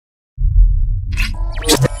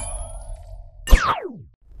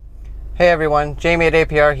Hey everyone, Jamie at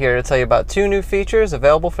APR here to tell you about two new features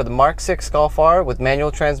available for the Mark 6 Golf R with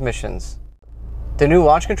manual transmissions. The new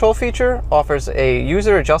launch control feature offers a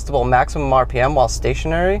user-adjustable maximum RPM while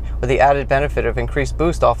stationary with the added benefit of increased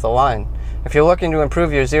boost off the line. If you're looking to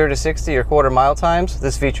improve your 0 to 60 or quarter mile times,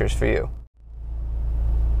 this feature is for you.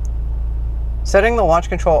 Setting the launch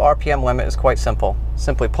control RPM limit is quite simple.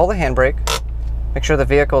 Simply pull the handbrake, make sure the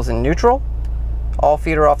vehicle is in neutral, all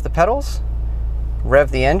feet are off the pedals,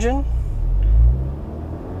 rev the engine,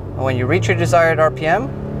 and when you reach your desired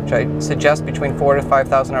RPM, which I suggest between 4,000 to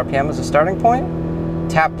 5,000 RPM as a starting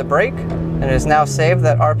point, tap the brake, and it has now saved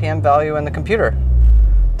that RPM value in the computer.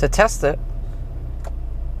 To test it,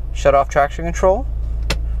 shut off traction control,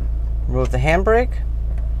 remove the handbrake,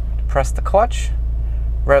 press the clutch,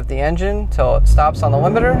 rev the engine till it stops on the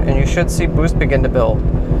limiter, and you should see boost begin to build.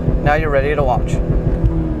 Now you're ready to launch.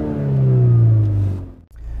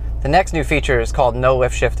 The next new feature is called no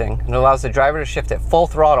lift shifting, and it allows the driver to shift at full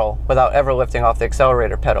throttle without ever lifting off the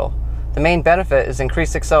accelerator pedal. The main benefit is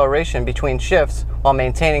increased acceleration between shifts while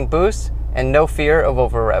maintaining boost and no fear of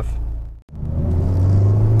over rev.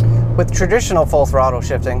 With traditional full throttle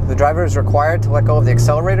shifting, the driver is required to let go of the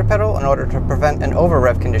accelerator pedal in order to prevent an over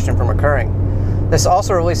rev condition from occurring. This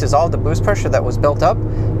also releases all the boost pressure that was built up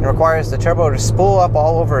and requires the turbo to spool up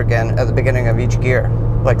all over again at the beginning of each gear,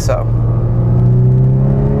 like so.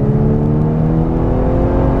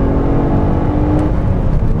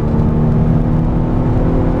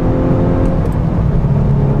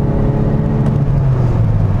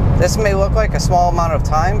 This may look like a small amount of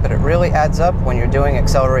time, but it really adds up when you're doing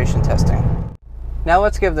acceleration testing. Now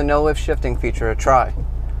let's give the no lift shifting feature a try.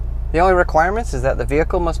 The only requirements is that the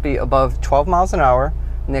vehicle must be above 12 miles an hour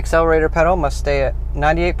and the accelerator pedal must stay at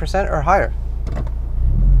 98% or higher.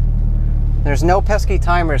 There's no pesky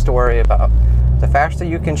timers to worry about. The faster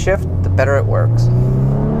you can shift, the better it works.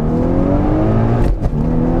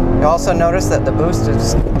 You also notice that the boost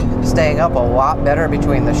is staying up a lot better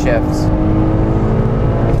between the shifts.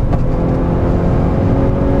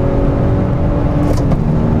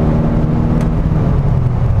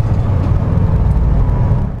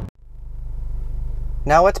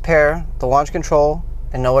 Now let's pair the launch control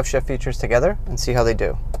and no lift shift features together and see how they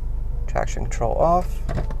do. Traction control off,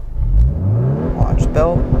 launch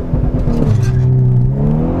built.